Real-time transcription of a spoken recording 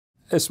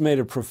It's made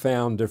a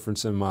profound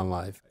difference in my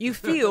life. You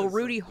feel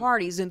Rudy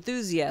Hardy's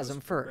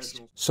enthusiasm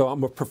first. So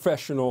I'm a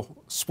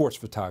professional sports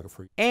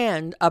photographer.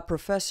 And a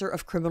professor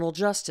of criminal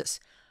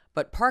justice.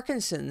 But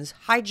Parkinson's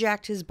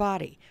hijacked his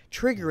body,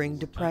 triggering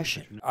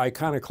depression. I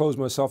kind of closed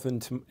myself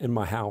in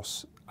my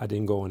house. I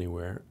didn't go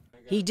anywhere.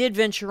 He did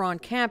venture on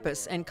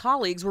campus, and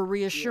colleagues were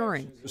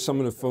reassuring. Some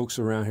of the folks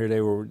around here,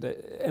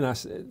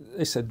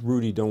 they said,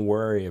 Rudy, don't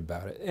worry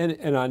about it.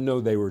 And I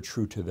know they were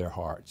true to their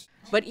hearts.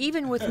 But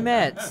even with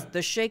meds,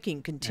 the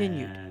shaking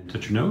continued. And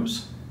touch your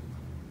nose.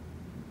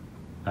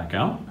 Back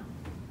out.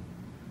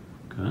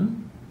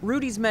 Good.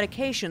 Rudy's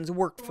medications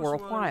worked for a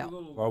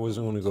while. I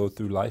wasn't going to go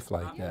through life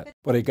like that.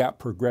 But it got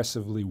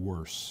progressively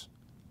worse.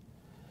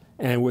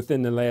 And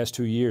within the last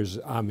 2 years,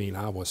 I mean,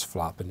 I was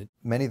flopping it.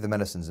 Many of the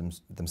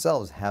medicines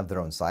themselves have their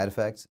own side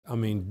effects. I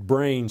mean,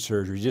 brain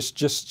surgery,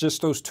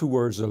 just those 2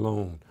 words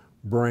alone,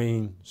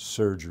 brain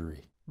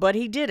surgery. But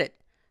he did it.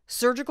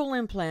 Surgical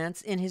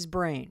implants in his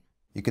brain.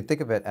 You could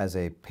think of it as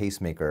a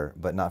pacemaker,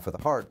 but not for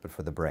the heart, but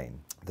for the brain.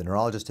 The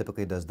neurologist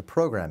typically does the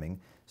programming.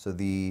 So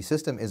the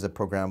system is a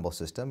programmable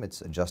system.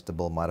 It's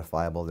adjustable,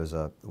 modifiable. There's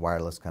a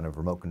wireless kind of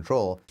remote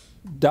control.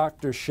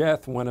 Dr.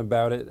 Sheth went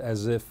about it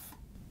as if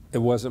it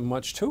wasn't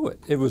much to it.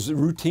 It was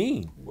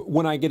routine.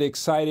 When I get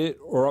excited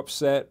or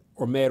upset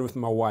or mad with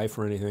my wife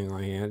or anything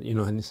like that, you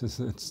know, and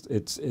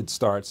it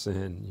starts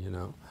in, you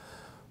know.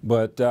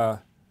 But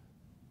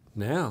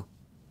now,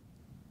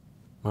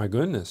 my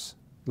goodness,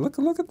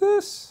 look at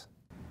this.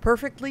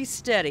 Perfectly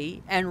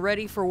steady and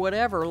ready for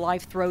whatever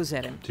life throws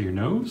at him. To your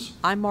nose.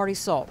 I'm Marty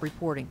Salt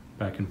reporting.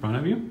 Back in front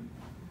of you.